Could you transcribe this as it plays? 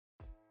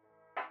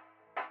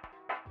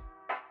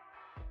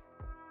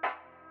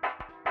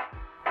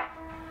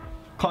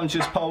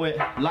Conscious Poet,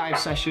 live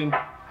session.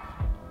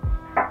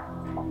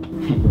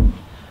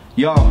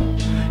 Yo,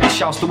 it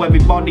shouts to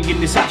everybody in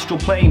this astral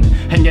plane,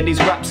 and yet these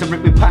raps are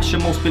ripped with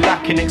passion, must be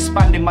lacking,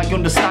 expanding my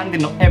understanding.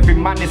 Not every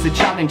man is a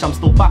challenge, I'm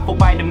still baffled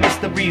by the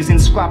mysteries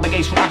inscribed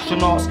against from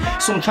astronauts.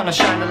 Some trying to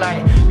shine the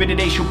light, ready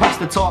they shall pass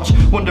the torch,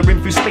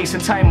 wandering through space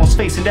and time whilst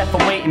facing death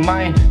awaiting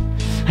mine.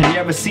 And you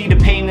ever see the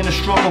pain and the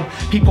struggle,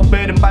 people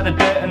burdened by the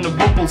dirt and the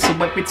rubble. So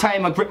every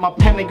time I grip my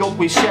pen I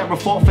always share a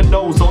thought for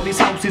those. All these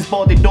houses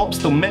boarded up,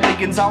 still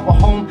millions out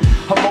of home.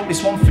 I wrote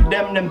this one for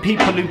them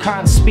people who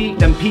can't speak,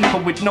 them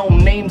people with no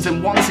names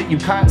and ones that you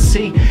can't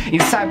see.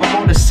 Inside we're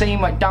all the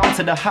same, right down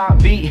to the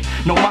heartbeat.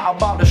 No matter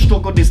about the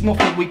struggle, there's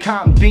nothing we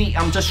can't beat.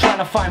 I'm just trying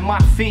to find my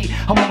feet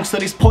amongst all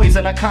this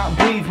poison I can't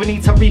breathe. We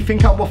need to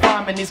rethink how we're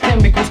farming these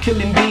chemicals,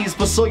 killing bees,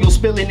 but soil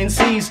spilling in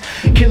seas,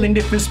 killing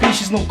different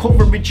species. No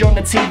coverage on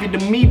the TV,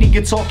 the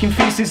media talking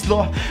feces.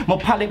 Lord, my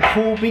palette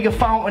pool be a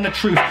fountain of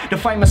truth.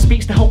 Define my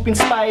speech to help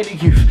inspire the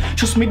youth.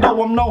 Trust me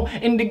though, I'm no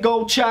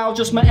indigo child,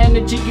 just my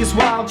energy is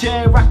wild.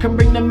 Yeah, I can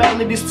bring the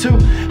melodies too.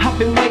 I've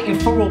been waiting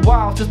for a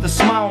while, just a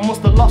smile.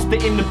 Must have lost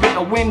it in the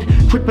bitter wind,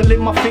 crippling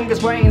my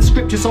fingers, writing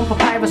scriptures on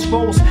papyrus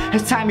rolls.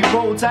 As time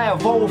erodes, I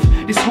evolve.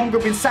 This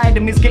hunger inside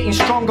of me is getting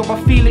stronger. I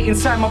feel it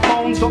inside my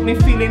bones. Got me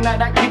feeling like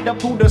that kid that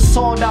pulled a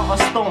sword out of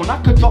stone. I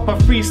could drop a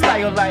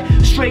freestyle like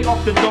straight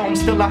off the dome.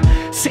 Still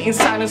I sit in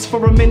silence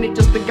for a minute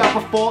just to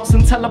gather thoughts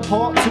and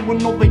teleport to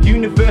another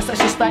universe that's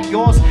just like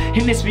yours.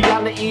 In this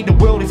reality the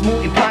world is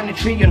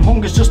multi-planetary and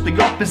hunger's just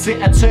the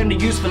opposite. I turn to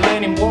use for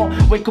learning more.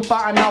 Wake up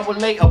about an hour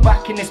later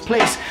back in this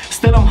place.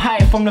 Still I'm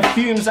high from the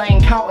fumes I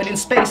encountered in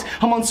space.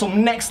 I'm on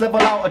some next level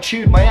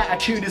altitude. My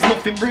attitude is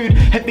nothing rude.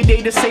 Every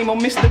day the same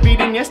old mystery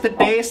than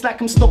yesterday. It's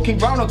like I'm stuck in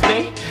Groundhog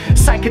Day.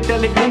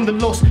 Psychedelic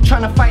wanderlust,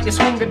 trying to fight this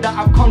hunger that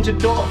I've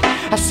conjured up.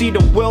 I see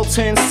the world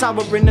turn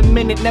sour in a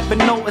minute, never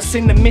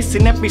noticing the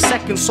missing every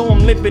second. So I'm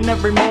living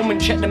every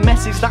moment. Check the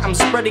message that I'm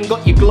spreading,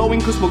 got you glowing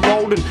cause we're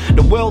golden.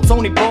 The world's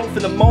only broke for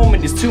the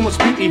moment, there's too much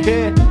beauty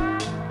here.